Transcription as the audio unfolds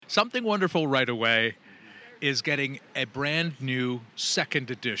Something Wonderful Right Away is getting a brand new second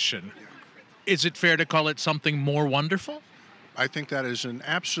edition. Is it fair to call it Something More Wonderful? I think that is an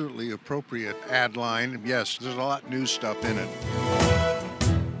absolutely appropriate ad line. Yes, there's a lot of new stuff in it.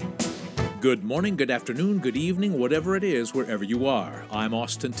 Good morning, good afternoon, good evening, whatever it is, wherever you are. I'm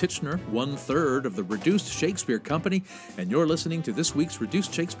Austin Titchener, 1/3 of the Reduced Shakespeare Company, and you're listening to this week's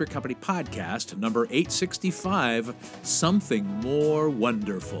Reduced Shakespeare Company podcast, number 865, Something More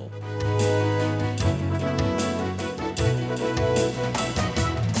Wonderful.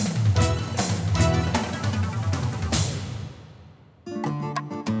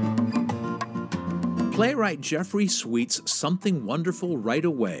 Playwright Jeffrey Sweet's Something Wonderful Right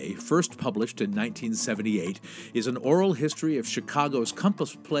Away, first published in 1978, is an oral history of Chicago's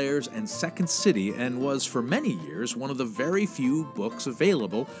Compass Players and Second City and was, for many years, one of the very few books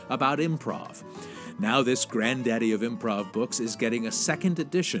available about improv. Now this granddaddy of improv books is getting a second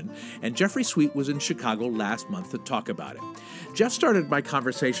edition, and Jeffrey Sweet was in Chicago last month to talk about it. Jeff started my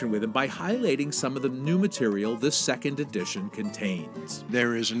conversation with him by highlighting some of the new material this second edition contains.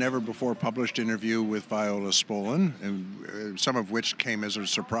 There is a never-before-published interview with Viola Spolin, and some of which came as a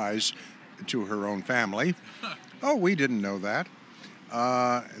surprise to her own family. Oh, we didn't know that.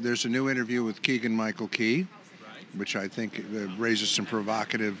 There's a new interview with Keegan-Michael Key, which I think raises some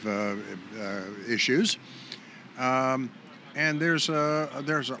provocative issues. And there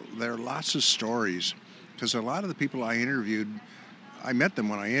are lots of stories, because a lot of the people I interviewed, I met them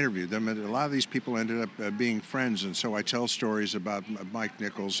when I interviewed them, and a lot of these people ended up being friends, and so I tell stories about Mike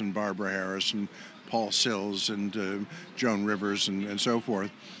Nichols and Barbara Harris and Paul Sills and Joan Rivers and so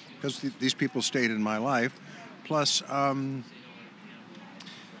forth, because these people stayed in my life. Plus,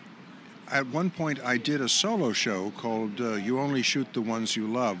 at one point, I did a solo show called You Only Shoot the Ones You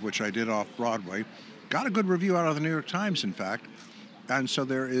Love, which I did off-Broadway. Got a good review out of the New York Times, in fact. And so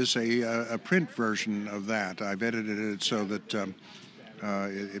there is a print version of that. I've edited it so that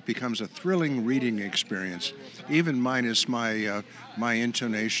it becomes a thrilling reading experience, even minus my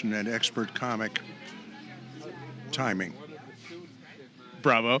intonation and expert comic timing.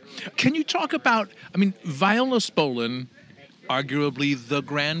 Bravo. Can you talk about, Viola Spolin, arguably the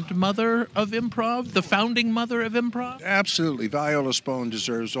grandmother of improv, the founding mother of improv? Absolutely. Viola Spolin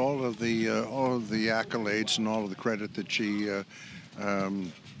deserves all of the accolades and all of the credit that she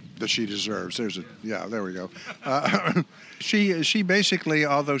deserves. There we go. She basically,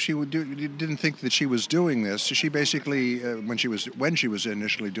 although didn't think that she was doing this, she basically, when she was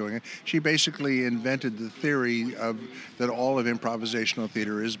initially doing it, she basically invented the theory that all of improvisational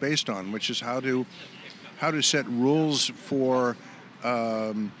theater is based on, which is how to set rules for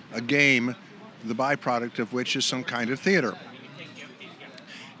a game, the byproduct of which is some kind of theater.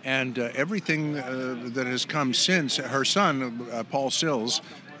 And everything that has come since, her son, Paul Sills,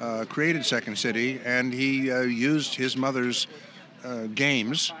 created Second City, and he used his mother's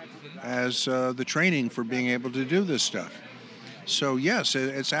games as the training for being able to do this stuff. So yes,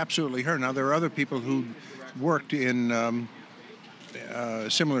 it's absolutely her. Now there are other people who worked in a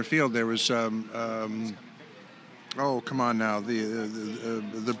similar field. There was oh, come on now,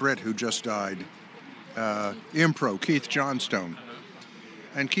 the Brit who just died, Keith Johnstone.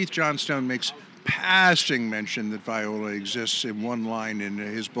 And Keith Johnstone makes passing mention that Viola exists in one line in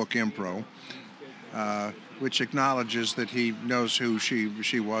his book Impro, which acknowledges that he knows who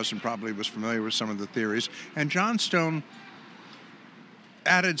she was and probably was familiar with some of the theories. And Johnstone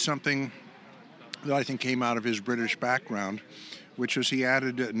added something that I think came out of his British background, which was he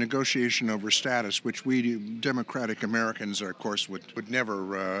added negotiation over status, which we democratic Americans, of course, would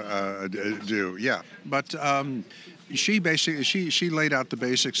never do. Yeah, but she basically she laid out the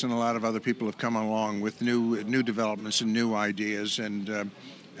basics, and a lot of other people have come along with new developments and new ideas and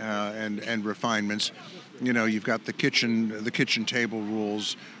refinements. You know, you've got the kitchen table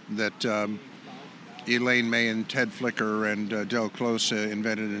rules that Elaine May and Ted Flicker and Del Close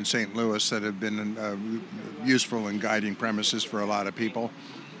invented in St. Louis that have been useful in guiding premises for a lot of people.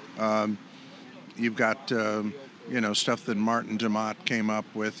 You've got stuff that Martin DeMott came up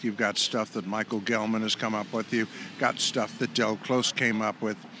with. You've got stuff that Michael Gelman has come up with. You've got stuff that Del Close came up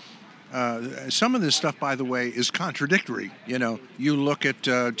with. Some of this stuff, by the way, is contradictory. You know, you look at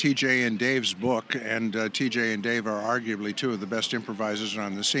TJ and Dave's book, and TJ and Dave are arguably two of the best improvisers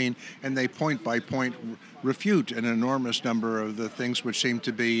on the scene, and they point by point refute an enormous number of the things which seem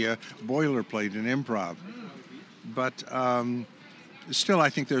to be boilerplate in improv. But still, I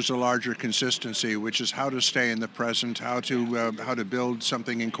think there's a larger consistency, which is how to stay in the present, how to build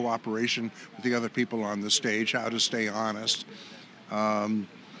something in cooperation with the other people on the stage, how to stay honest.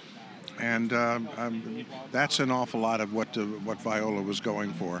 And that's an awful lot of what Viola was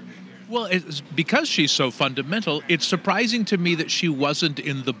going for. Well, it's because she's so fundamental, it's surprising to me that she wasn't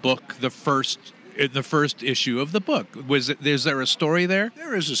in the book in the first issue of the book. Is there a story there?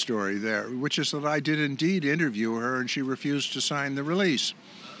 There is a story there, which is that I did indeed interview her, and she refused to sign the release.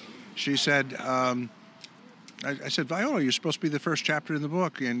 She said, I said, Viola, you're supposed to be the first chapter in the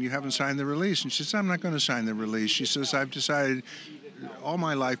book, and you haven't signed the release. And she said, I'm not going to sign the release. She says, I've decided all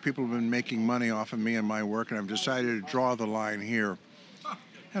my life people have been making money off of me and my work, and I've decided to draw the line here.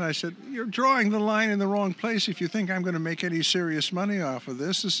 And I said, you're drawing the line in the wrong place if you think I'm going to make any serious money off of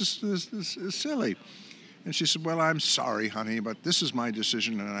this. This is silly. And she said, well, I'm sorry, honey, but this is my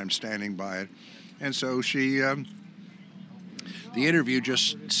decision, and I'm standing by it. And so she, the interview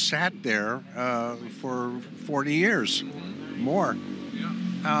just sat there for 40 years, more.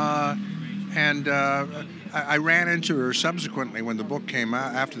 I ran into her subsequently when the book came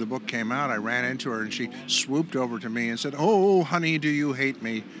out. After the book came out, I ran into her, and she swooped over to me and said, oh, honey, do you hate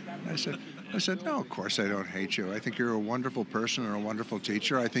me? I said, no, of course I don't hate you. I think you're a wonderful person and a wonderful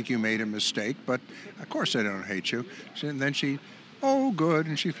teacher. I think you made a mistake, but of course I don't hate you. And then she, oh, good,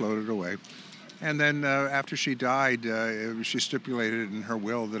 and she floated away. And then after she died, she stipulated in her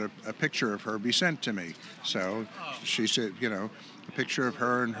will that a picture of her be sent to me. So she said, a picture of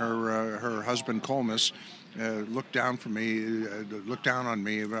her and her husband, Colmus, looked down on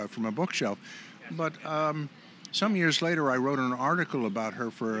me from a bookshelf. But some years later, I wrote an article about her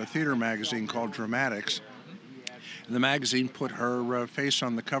for a theater magazine called Dramatics. And the magazine put her face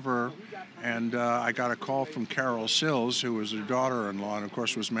on the cover, and I got a call from Carol Sills, who was her daughter-in-law and, of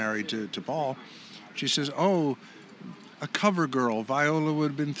course, was married to Paul. She says, oh, a cover girl. Viola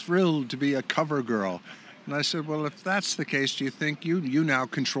would have been thrilled to be a cover girl. And I said, well, if that's the case, do you think you now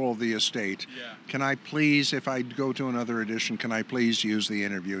control the estate? Yeah. Can I please, if I go to another edition, can I please use the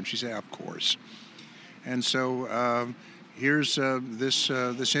interview? And she said, of course. And so here's this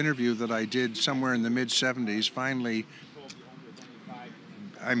interview that I did somewhere in the mid-'70s. Finally,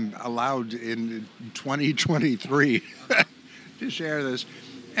 I'm allowed in 2023 to share this.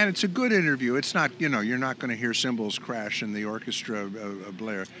 And it's a good interview. It's not, you're not going to hear cymbals crash in the orchestra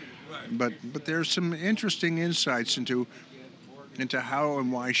blare. But there's some interesting insights into how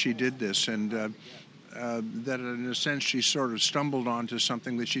and why she did this, and that in a sense she sort of stumbled onto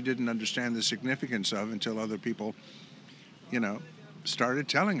something that she didn't understand the significance of until other people, started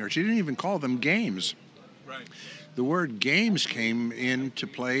telling her. She didn't even call them games. Right. The word games came into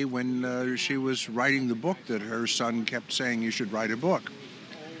play when she was writing the book that her son kept saying, you should write a book.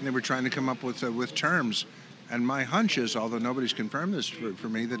 And they were trying to come up with terms. And my hunch is, although nobody's confirmed this for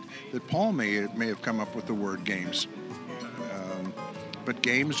me, that Paul may have come up with the word games. But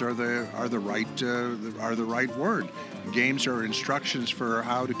games are the right word. Games are instructions for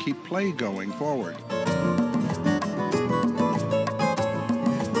how to keep play going forward.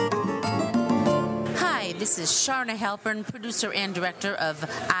 Hi, this is Sharna Halpern, producer and director of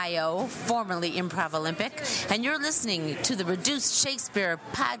I.O., formerly Improv Olympic, and you're listening to the Reduced Shakespeare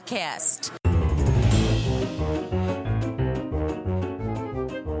podcast.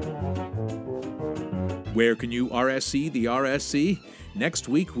 Where can you RSC the RSC? Next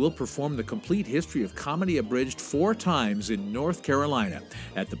week, we'll perform the complete history of comedy abridged 4 times in North Carolina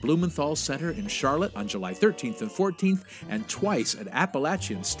at the Blumenthal Center in Charlotte on July 13th and 14th, and twice at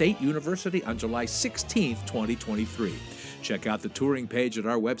Appalachian State University on July 16th, 2023. Check out the touring page at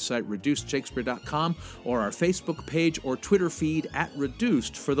our website, reducedshakespeare.com, or our Facebook page or Twitter feed at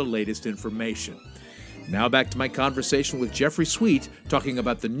Reduced for the latest information. Now back to my conversation with Jeffrey Sweet, talking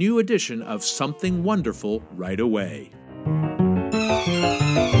about the new edition of Something Wonderful Right Away.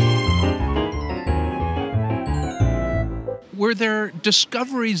 Were there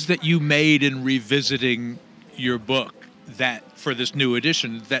discoveries that you made in revisiting your book that, for this new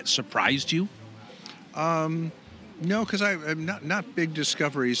edition, that surprised you? No, because I'm not big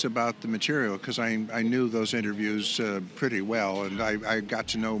discoveries about the material, because I knew those interviews pretty well, and I got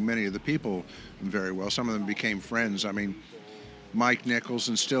to know many of the people very well. Some of them became friends. I mean, Mike Nichols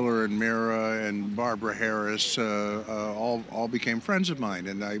and Stiller and Mira and Barbara Harris all became friends of mine,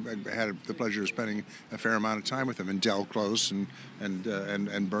 and I had the pleasure of spending a fair amount of time with them, and Del Close and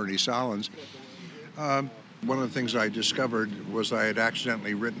Bernie Solins. One of the things I discovered was I had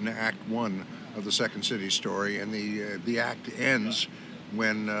accidentally written Act 1 of the Second City story, and the act ends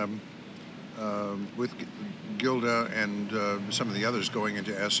when with Gilda and some of the others going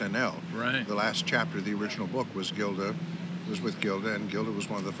into SNL. Right. The last chapter of the original book was with Gilda, and Gilda was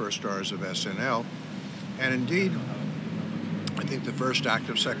one of the first stars of SNL. And indeed, I think the first act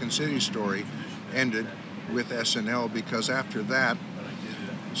of Second City story ended with SNL, because after that,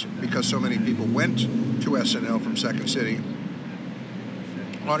 because so many people went to SNL from Second City,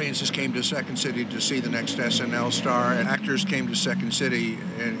 audiences came to Second City to see the next SNL star, and actors came to Second City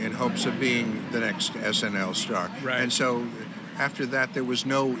in hopes of being the next SNL star. Right. And so after that, there was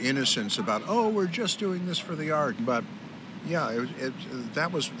no innocence about, oh, we're just doing this for the art. But yeah,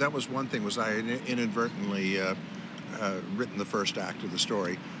 that was one thing, was I inadvertently written the first act of the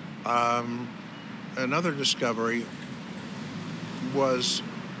story. Another discovery was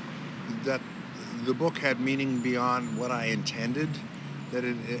that the book had meaning beyond what I intended, that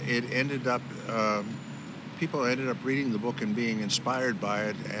it ended up, people ended up reading the book and being inspired by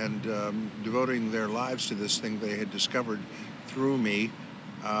it and devoting their lives to this thing they had discovered through me.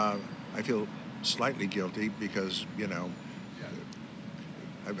 I feel slightly guilty because,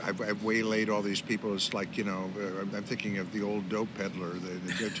 I've waylaid all these people. It's like, I'm thinking of the old dope peddler,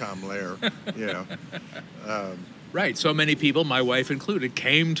 the good Tom Lehrer, Right. So many people, my wife included,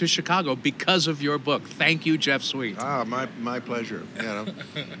 came to Chicago because of your book. Thank you, Jeff Sweet. My pleasure.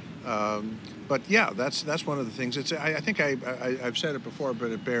 But yeah, that's one of the things. I think I've said it before,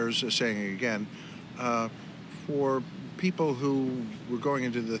 but it bears saying it again. For people who were going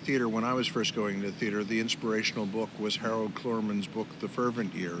into the theater when I was first going into the theater, the inspirational book was Harold Clurman's book, The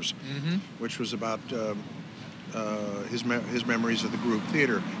Fervent Years, which was about his memories of the group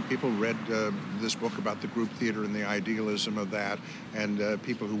theater. People read this book about the group theater and the idealism of that, and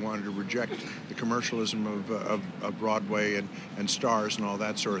people who wanted to reject the commercialism of Broadway and stars and all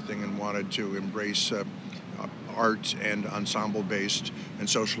that sort of thing, and wanted to embrace art and ensemble-based and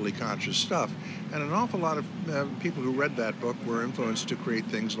socially conscious stuff. And an awful lot of people who read that book were influenced to create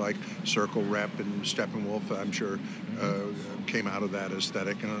things like Circle Rep and Steppenwolf, I'm sure, came out of that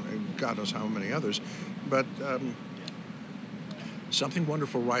aesthetic, and God knows how many others. But Something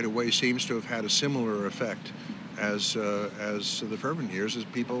Wonderful Right Away seems to have had a similar effect as The Fervent Years, as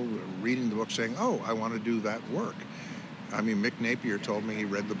people reading the book saying, oh, I want to do that work. I mean, Mick Napier told me he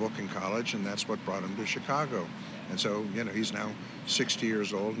read the book in college, and that's what brought him to Chicago. And so, he's now 60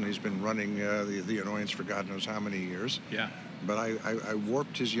 years old, and he's been running the Annoyance for God knows how many years. Yeah. But I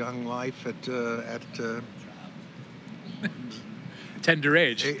warped his young life at tender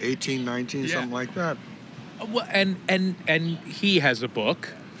age, 18, 19, something like that. Well, and he has a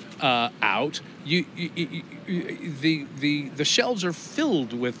book out. The shelves are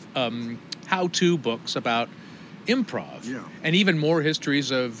filled with how-to books about improv, and even more histories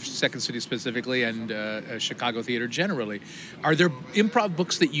of Second City specifically and Chicago theater generally. Are there improv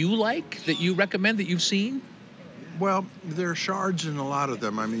books that you like, that you recommend, that you've seen? Well, there are shards in a lot of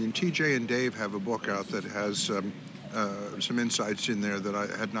them. I mean, TJ and Dave have a book out that has some insights in there that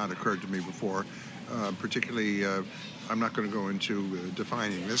had not occurred to me before. Particularly, I'm not going to go into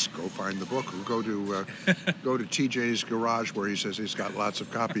defining this. Go find the book. Or go to TJ's garage where he says he's got lots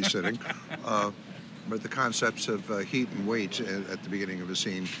of copies sitting. But the concepts of heat and weight at the beginning of a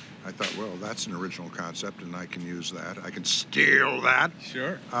scene, I thought, well, that's an original concept, and I can use that. I can steal that.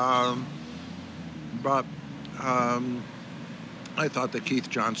 Sure. But I thought that Keith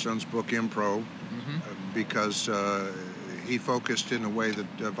Johnstone's book, Improv, because he focused in a way that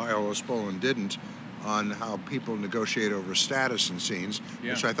Viola Spolin didn't on how people negotiate over status in scenes,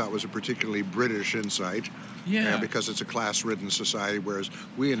 which I thought was a particularly British insight. Yeah. Because it's a class-ridden society, whereas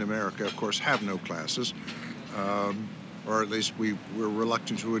we in America, of course, have no classes. Or at least we're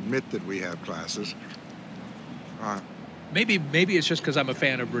reluctant to admit that we have classes. Maybe it's just because I'm a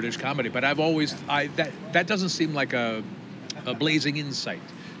fan of British comedy, but I've always that doesn't seem like a blazing insight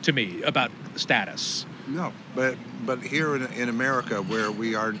to me about status. No, but here in America, where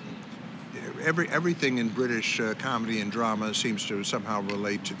we are, everything in British comedy and drama seems to somehow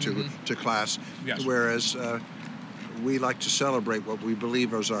relate to class, whereas we like to celebrate what we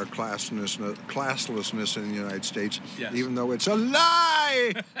believe is our classlessness in the United States, even though it's a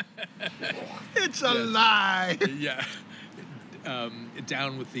lie. It's a lie. Yeah.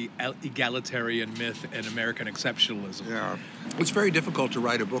 Down with the egalitarian myth and American exceptionalism. Yeah. It's very difficult to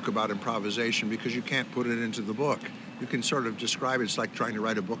write a book about improvisation because you can't put it into the book. You can sort of describe it. It's like trying to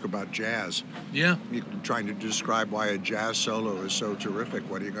write a book about jazz. Yeah. You're trying to describe why a jazz solo is so terrific.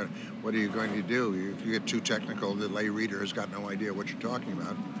 What are you going to do? If you get too technical, the lay reader has got no idea what you're talking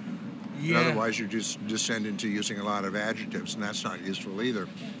about. Yeah. And otherwise, you just descend into using a lot of adjectives, and that's not useful either.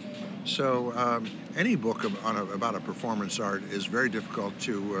 So any book about a performance art is very difficult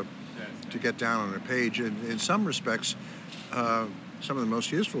to get down on a page. And in some respects, some of the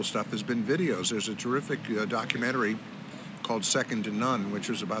most useful stuff has been videos. There's a terrific documentary called Second to None, which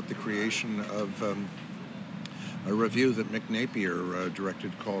was about the creation of a review that Mick Napier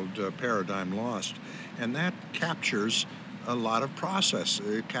directed called Paradigm Lost. And that captures a lot of process.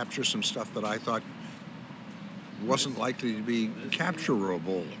 It captures some stuff that I thought wasn't likely to be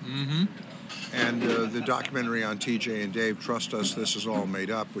capturable. Mm-hmm. And the documentary on TJ and Dave, Trust Us, This Is All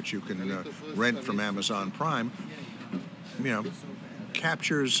Made Up, which you can rent from Amazon Prime,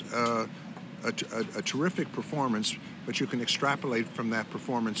 captures a terrific performance, but you can extrapolate from that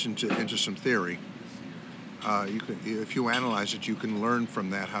performance into some theory. If you analyze it, you can learn from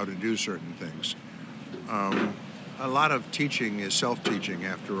that how to do certain things. A lot of teaching is self-teaching,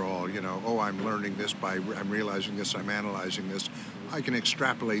 after all. I'm learning this I'm realizing this, I'm analyzing this. I can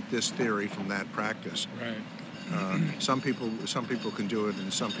extrapolate this theory from that practice. Right. Some people can do it,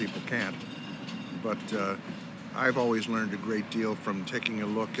 and some people can't. But I've always learned a great deal from taking a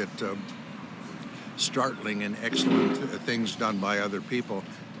look at startling and excellent things done by other people.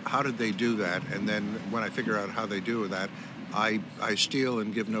 How did they do that? And then when I figure out how they do that, I steal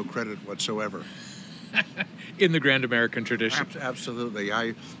and give no credit whatsoever. In the grand American tradition. Absolutely.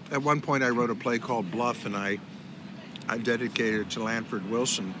 At one point I wrote a play called Bluff, and I dedicated it to Lanford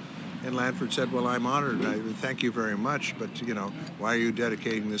Wilson. And Lanford said, well, I'm honored. Thank you very much, but, why are you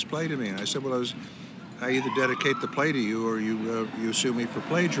dedicating this play to me? And I said, well, I either dedicate the play to you or you sue me for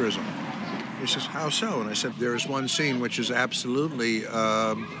plagiarism. He says, how so? And I said, there's one scene which is absolutely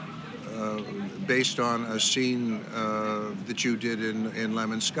based on a scene that you did in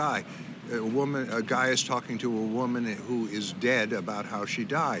Lemon Sky. A guy is talking to a woman who is dead about how she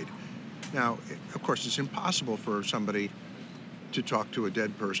died. Now, of course, it's impossible for somebody to talk to a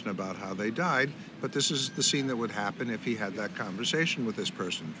dead person about how they died, but this is the scene that would happen if he had that conversation with this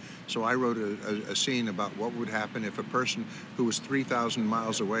person. So I wrote a scene about what would happen if a person who was 3,000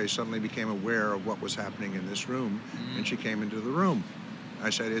 miles away suddenly became aware of what was happening in this room, and she came into the room. I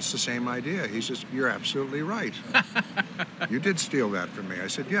said, it's the same idea. He says, you're absolutely right. You did steal that from me. I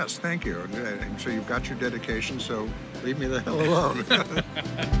said, yes, thank you. And so you've got your dedication, so leave me the hell alone.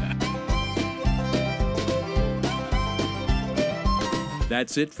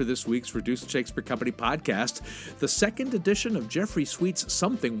 That's it for this week's Reduced Shakespeare Company podcast. The second edition of Jeffrey Sweet's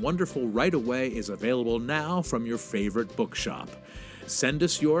Something Wonderful Right Away is available now from your favorite bookshop. Send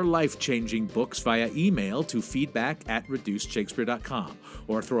us your life-changing books via email to feedback@reducedshakespeare.com,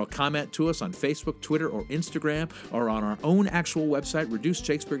 or throw a comment to us on Facebook, Twitter, or Instagram, or on our own actual website,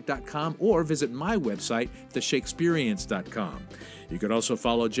 reducedshakespeare.com, or visit my website, theshakespeareans.com. You can also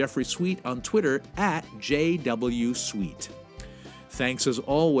follow Jeffrey Sweet on Twitter @JWSweet. Thanks, as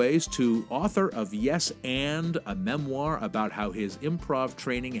always, to author of Yes and, a memoir about how his improv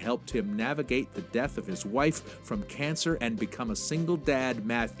training helped him navigate the death of his wife from cancer and become a single dad,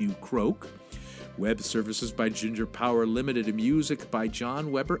 Matthew Croak. Web services by Ginger Power Limited, music by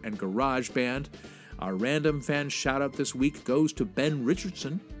John Weber and GarageBand. Our random fan shout-out this week goes to Ben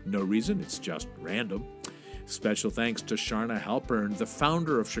Richardson. No reason, it's just random. Special thanks to Sharna Halpern, the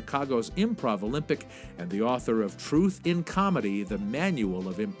founder of Chicago's Improv Olympic and the author of Truth in Comedy, the Manual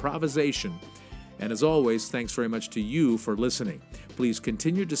of Improvisation. And as always, thanks very much to you for listening. Please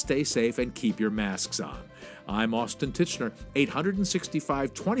continue to stay safe and keep your masks on. I'm Austin Titchener,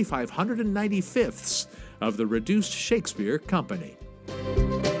 865 2595ths of the Reduced Shakespeare Company.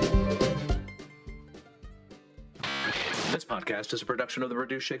 This podcast is a production of the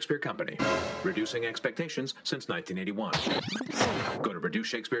Reduced Shakespeare Company, reducing expectations since 1981. Go to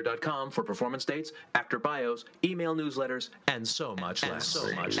reducedshakespeare.com for performance dates, actor bios, email newsletters, and so much less.